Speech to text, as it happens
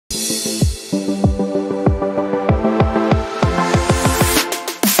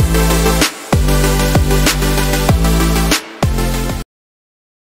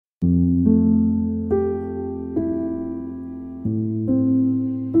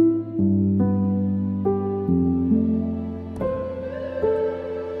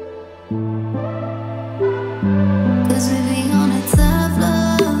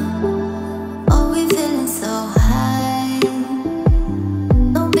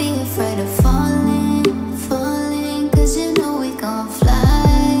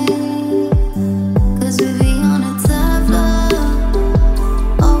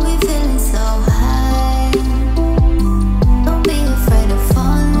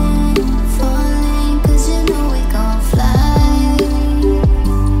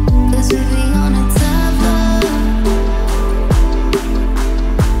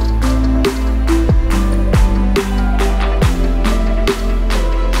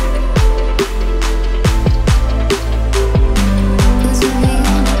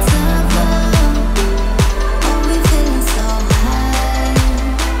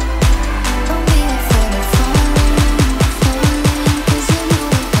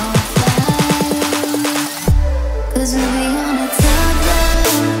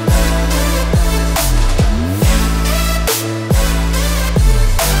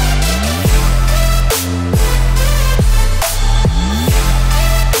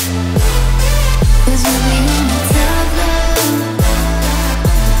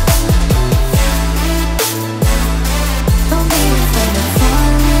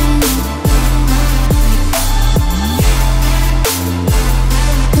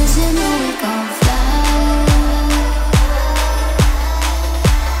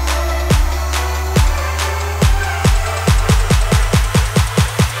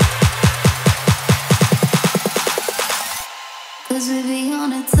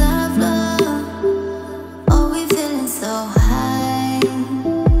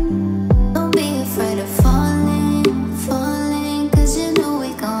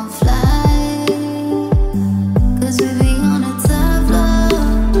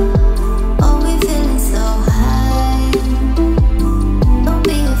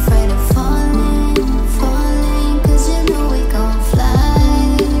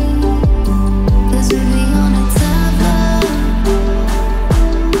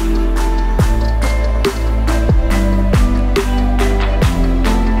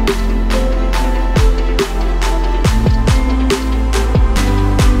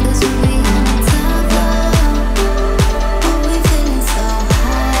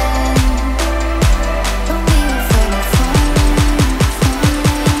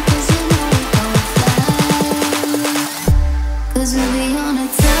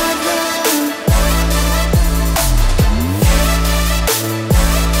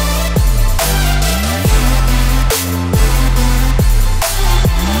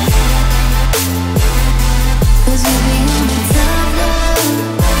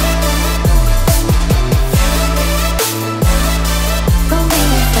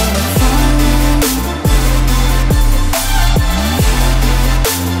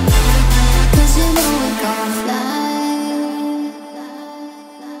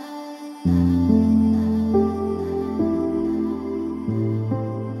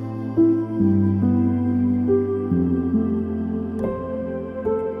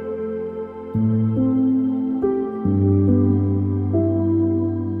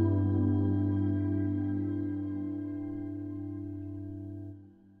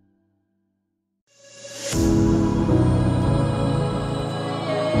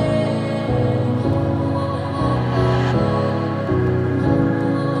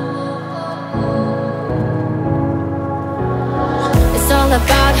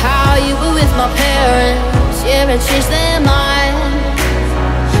my parents, yeah, and changed their mind.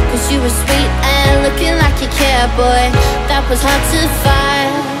 Cause you were sweet and looking like you cared, boy, that was hard to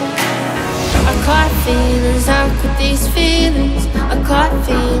find. I caught feelings, how could these feelings? I caught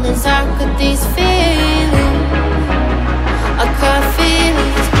feelings, how could these feelings? I caught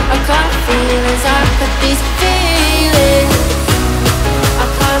feelings, I caught feelings, how could these feelings? I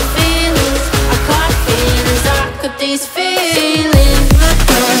caught feelings, I caught feelings, how could these feelings?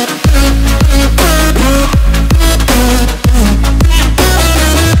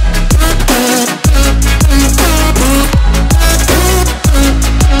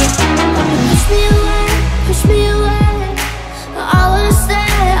 Push me away, I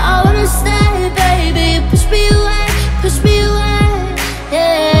wanna stay, baby. Push me away,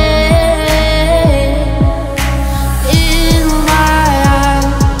 yeah. In my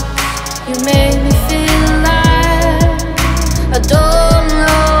eyes, you made me feel alive. I don't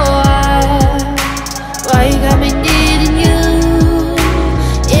know why you got me needing you.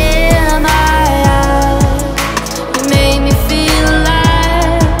 In my eyes, you made me feel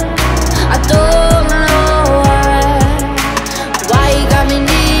alive. I don't know why you got me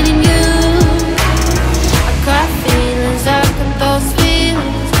needing you. I caught feelings, I got those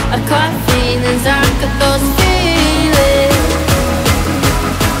feelings. I caught feelings, I got those feelings.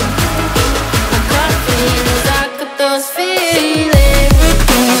 I caught feelings, I got those feelings.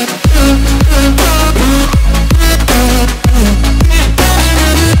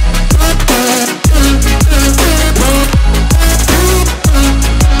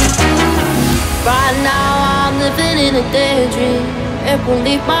 Right now I'm living in a daydream, it won't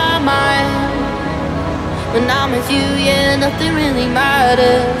leave my mind. When I'm with you, yeah, nothing really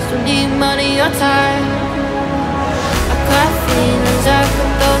matters. Don't need money or time. I got feelings, I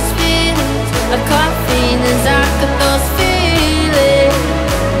got those feelings. I got feelings, I got those feelings.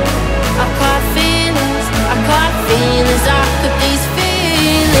 I got feelings, I got feelings, I got these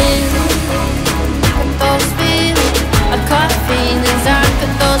feelings. I got those feelings, I got feelings, I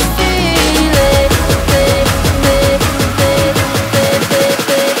got those feelings.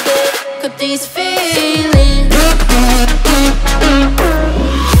 Got these feelings.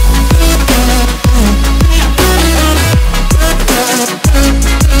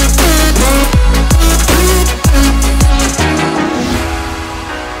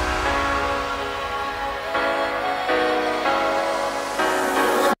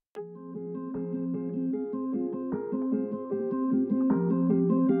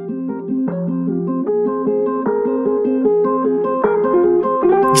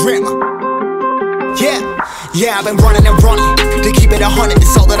 Drama. Yeah, I've been running and running to keep it 100,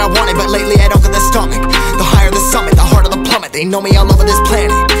 it's all that I wanted. But lately I don't get the stomach. The higher the summit, the harder the plummet. They know me all over this planet.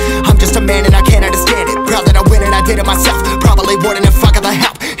 I'm just a man and I can't understand it. Proud that I win and I did it myself. Probably wouldn't if I got the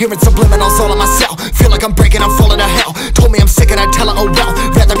help. Hearing subliminals all on myself. Feel like I'm breaking, I'm falling to hell. Told me I'm sick and I tell her, oh well.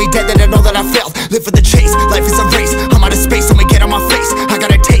 Rather be dead than to know that I failed. Live for the chase, life is a race. I'm out of space, so me get on my face. I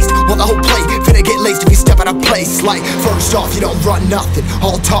got a taste, well the whole plate finna get laced if you step out of place. Like, first off, you don't run nothing.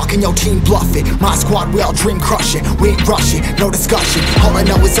 All talk and your team bluff it. My squad, we all dream crushing. We ain't rushing, no discussion. All I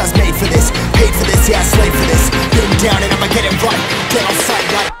know is I was made for this. Paid for this, yeah, slave for this. Been down and I'ma get it right. Get on sight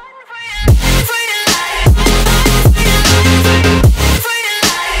like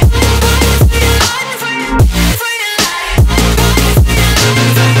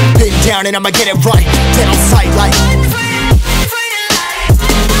down and I'ma get it right. Dead on sight like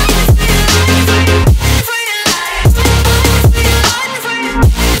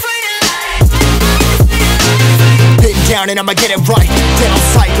been down and I'ma get it right. Dead on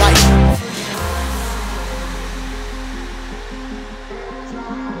sight like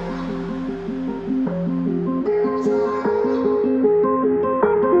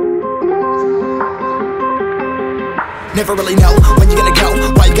never really know when you're gonna go.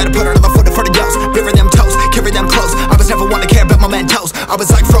 Why you gotta put another foot in front of yours? Bury them toes, carry them close. I was never one to care about my mentos. I was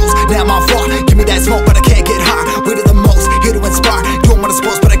like froze, now I'm on far. Give me that smoke, but I can't get high. We do the most, here to inspire. Doing what I'm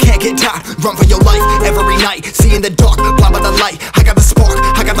supposed, but I can't get tired. Run for your life every night. See in the dark, blind by the light. I got the spark,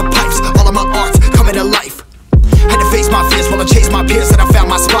 I got the pipes. All of my arts coming to life. Had to face my fears while I chased my peers, and I found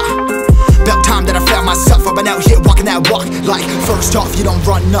my spot. About time that I found myself. I've been out here walking that walk. Like, first off, you don't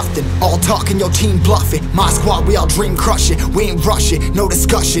run nothing. All talk and your team bluffing. My squad, we all dream crushing. We ain't rushing, no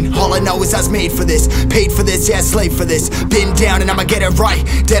discussion. All I know is I was made for this. Paid for this, yeah, slave for this. Been down and I'ma get it right.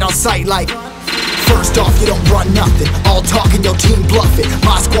 Dead on sight like first off, you don't run nothing. All talk and your team bluffing.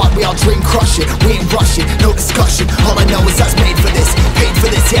 My squad, we all dream crushing. We ain't rushing, no discussion. All I know is I was made for this. Paid for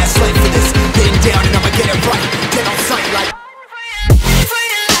this, yeah, slave for this. Been down and I'ma get it right. Dead on sight like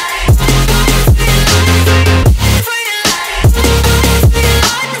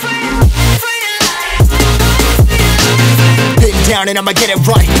down and I'ma get it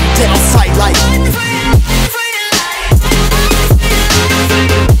right. Dead on sight like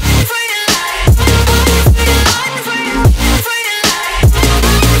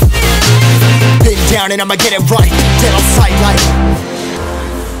been down and I'ma get it right. Dead on sight like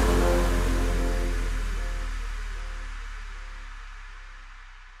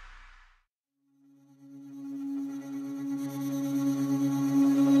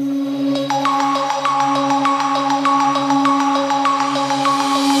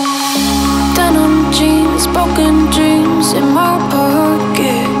broken dreams in my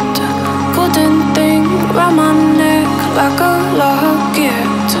pocket. Golden thing round my neck like a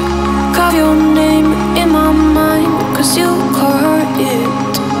locket. Carve your name in my mind, cause you caught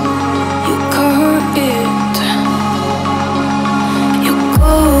it. You caught it. You're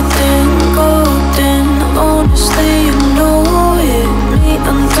golden, golden. Honestly, you know it. Me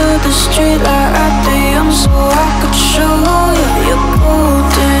under the street light at the young, so I could show you. You're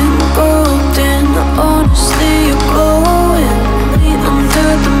golden, golden. Honestly, you're glowing. Me under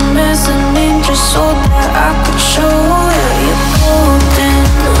the mezzanine, just so that I could show you. You're golden.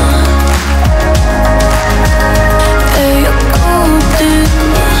 Hey, you're golden.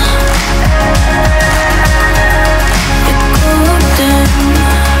 You're golden.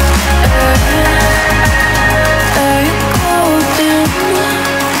 Hey, you're golden.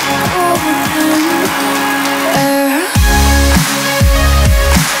 Golden.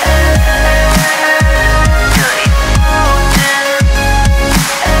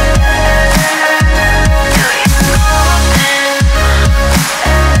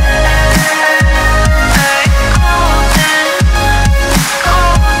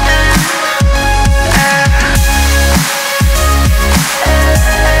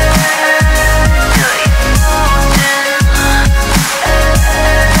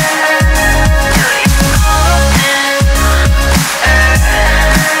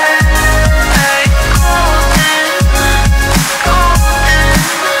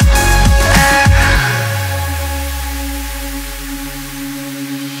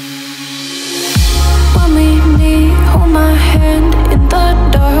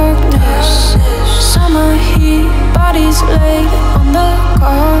 Laid on the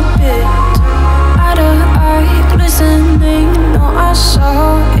carpet, eye to eye, glistening. No, I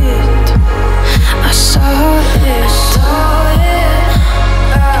saw it. I saw it.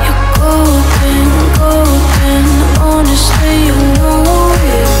 You're golden, golden. Honestly, you know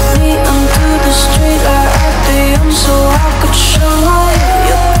it. Me under the street light at the young, so I could show you.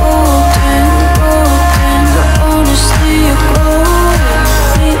 You're golden, golden. Honestly, you're glowing.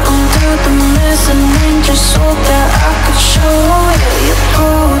 Me under the mezzanine, just so that I could show you. You're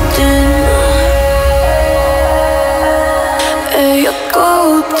golden. Hey, you're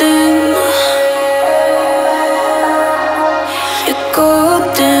golden. You're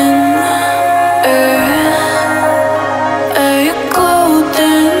golden. Hey, you're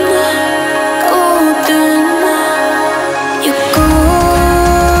golden. Golden. You're golden.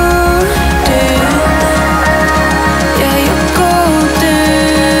 Yeah, you're golden.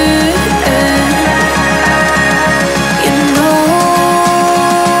 You know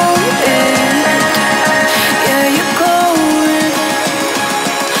it. Yeah, you're glowing.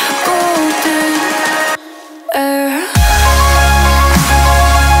 Golden.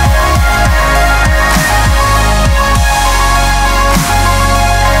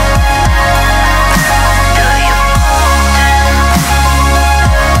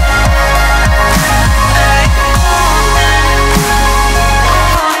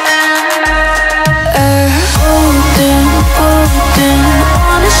 Golden, golden.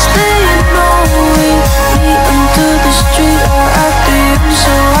 Honestly, you know it. Me under the street or at the end,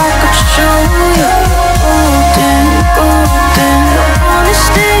 so I could show you. Golden, golden.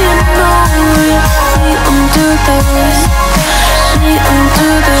 Honestly, you know it. Me under the me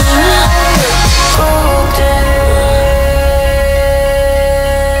under the golden.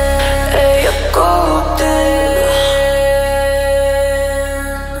 Hey, you're golden.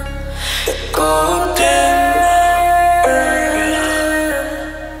 You're golden.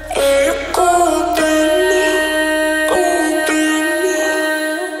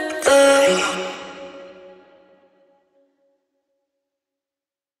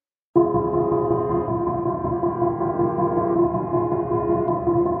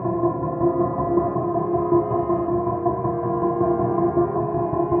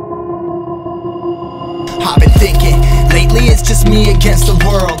 I've been thinking, lately it's just me against the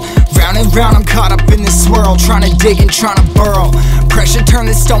world. Round and round I'm caught up in this swirl, trying to dig and trying to burrow. Pressure turned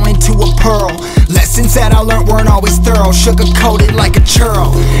this stone into a pearl. Lessons that I learned weren't always thorough, sugar coated like a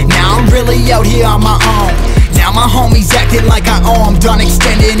churl. Now I'm really out here on my own. Now my homies acting like I'm done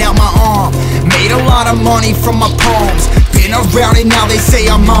extending out my arm. Made a lot of money from my poems. Been around and now they say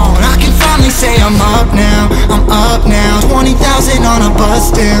I'm on. I can finally say I'm up now. I'm up now. 20,000 on a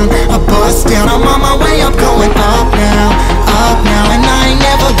bus down. A bus down. I'm on my way up, going up now. Up now. And I ain't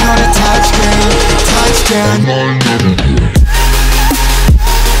never gonna touch down. Touchdown.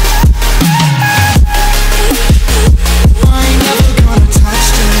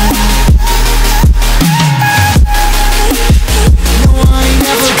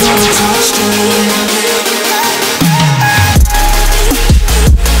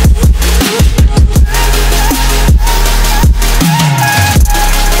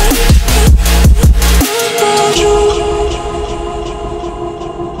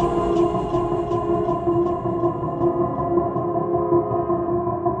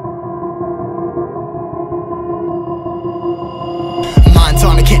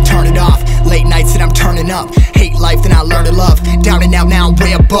 Can't turn it off. Late nights and I'm turning up. Hate life, then I learn to love. Down and out, now I'm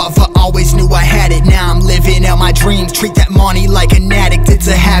way above. I always knew I had it. Now I'm living out my dreams. Treat that money like an addict. It's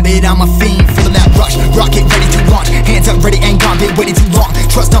a habit, I'm a fiend. Feeling that rush. Rocket ready to launch. Hands up, ready and gone. Been waiting too long.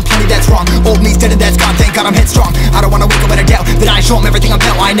 Trust on plenty, that's wrong. Old me's dead and that's gone. Thank God I'm headstrong. I don't wanna wake up with a doubt that I show 'em everything I'm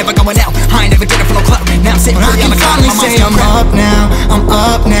about. I ain't never going out. I ain't never did it for no clout. Now I'm sitting pretty on the cloud. I'm say I'm up now. I'm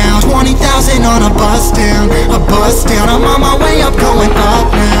up now. 20,000 on a bus down. A bus down. I'm on my way up, going up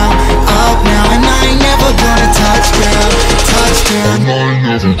now. Up now, and I ain't never gonna touch down. Touchdown. And I ain't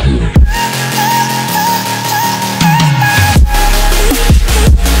never gonna.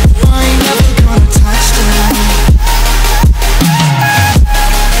 I ain't never gonna touch down.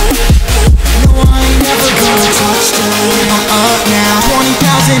 No, I ain't never gonna touch down. I'm up now,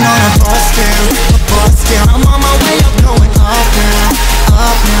 20,000 on a bus down. A bus down, I'm on my way up, going up now.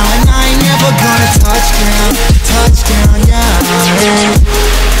 Up now, and I ain't never gonna touch down. Touchdown, yeah.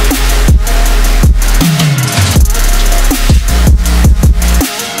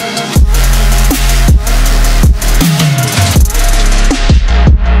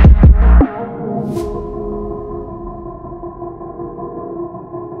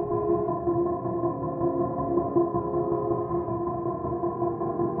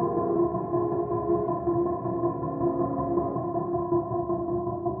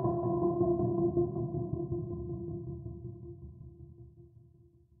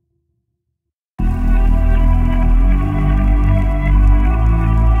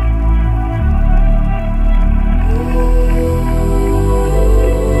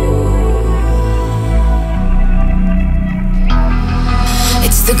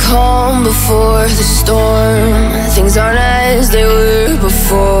 Calm before the storm. Things aren't as they were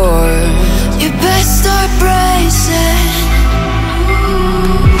before. You best start bracing.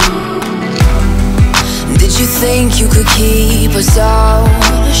 Did you think you could keep us out?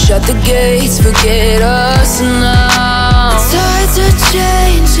 Shut the gates, forget us now. The tides are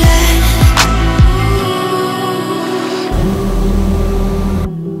changing.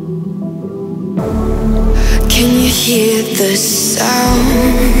 Can you hear the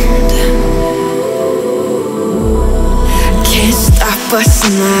sound? Can't stop us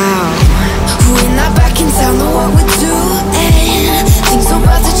now. We're not back in town, know what we're doing. Things are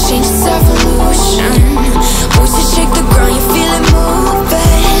about to change, it's evolution. Voices shake the ground, you feel it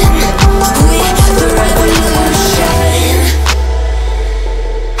moving. We're the revolution.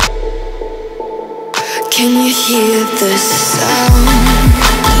 Can you hear the sound?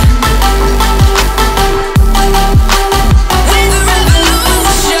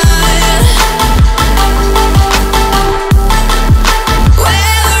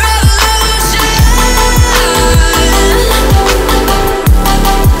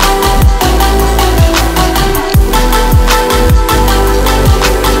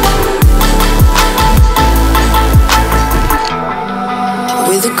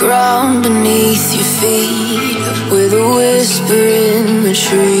 Ground beneath your feet, with a whisper in the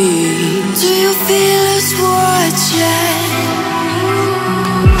trees. Do you feel us watching?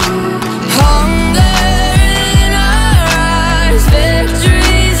 Hunger in our eyes,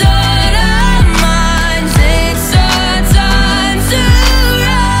 victories on our minds. It's our time to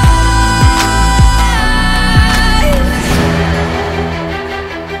rise.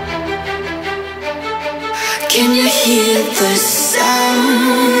 Can you hear the sound?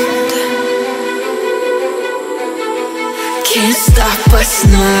 Can't stop us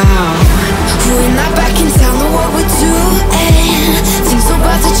now. We're not back in town, know what we're doing. Things are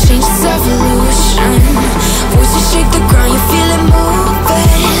about to change, it's evolution. Voices shake the ground, you feel it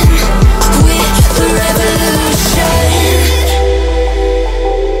moving. We're the revolution.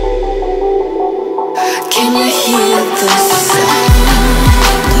 Can you hear the sound?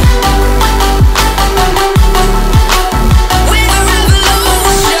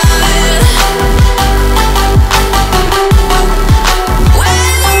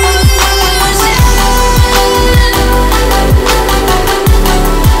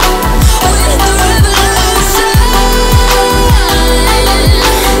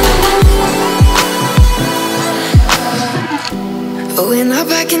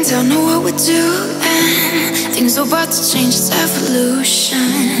 to change, it's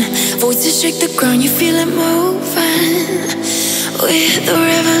evolution. Voices shake the ground, you feel it moving with the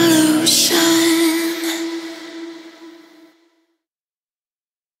revolution.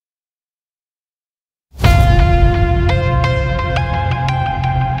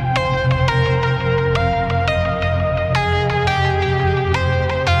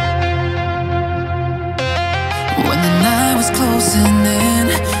 When the night was closing in,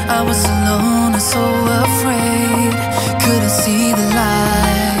 I was alone and so afraid. Couldn't see the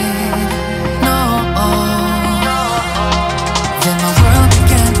light.